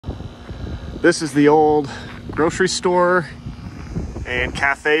This is the old grocery store and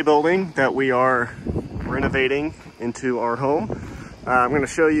cafe building that we are renovating into our home. I'm going to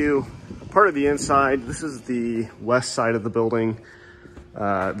show you part of the inside. This is the west side of the building.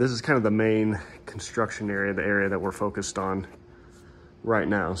 This is kind of the main construction area, the area that we're focused on right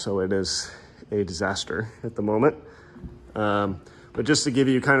now. So it is a disaster at the moment. But just to give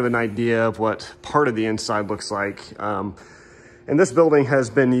you kind of an idea of what part of the inside looks like. And this building has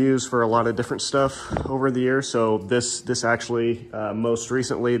been used for a lot of different stuff over the years. So this actually, most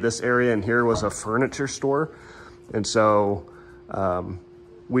recently, this area in here was a furniture store. And so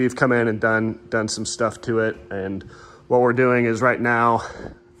we've come in and done some stuff to it. And what we're doing is right now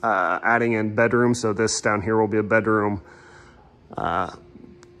adding in bedrooms. So this down here will be a bedroom.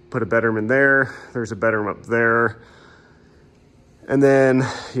 Put a bedroom in there. There's a bedroom up there. And then,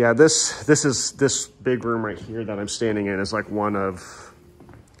 yeah, this big room right here that I'm standing in is like one of,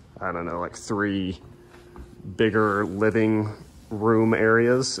 I don't know, like 3 bigger living room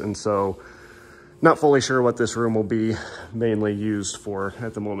areas. And so not fully sure what this room will be mainly used for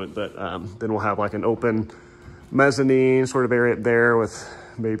at the moment, but then we'll have like an open mezzanine sort of area there with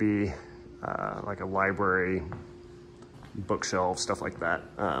maybe like a library, bookshelf, stuff like that.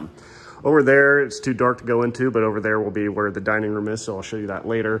 Over there, it's too dark to go into, but over there will be where the dining room is, so I'll show you that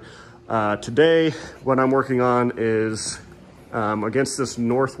later. Today, what I'm working on is against this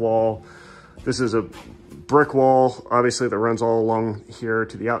north wall. This is a brick wall, obviously, that runs all along here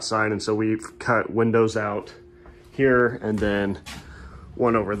to the outside, and so we've cut windows out here, and then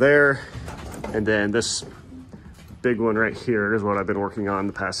one over there, and then this big one right here is what I've been working on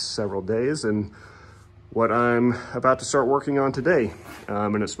the past several days, and what I'm about to start working on today.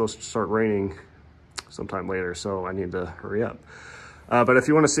 And it's supposed to start raining sometime later, so I need to hurry up. But if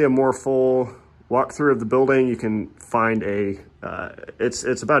you want to see a more full walkthrough of the building, you can find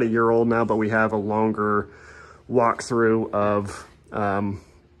it's about a year old now, but we have a longer walkthrough of,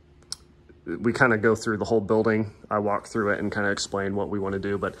 we kind of go through the whole building. I walk through it and kind of explain what we want to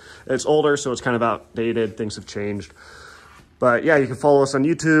do, but it's older, so it's kind of outdated. Things have changed. But yeah, you can follow us on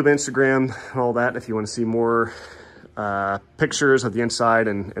YouTube, Instagram, and all that if you want to see more pictures of the inside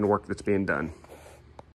and work that's being done.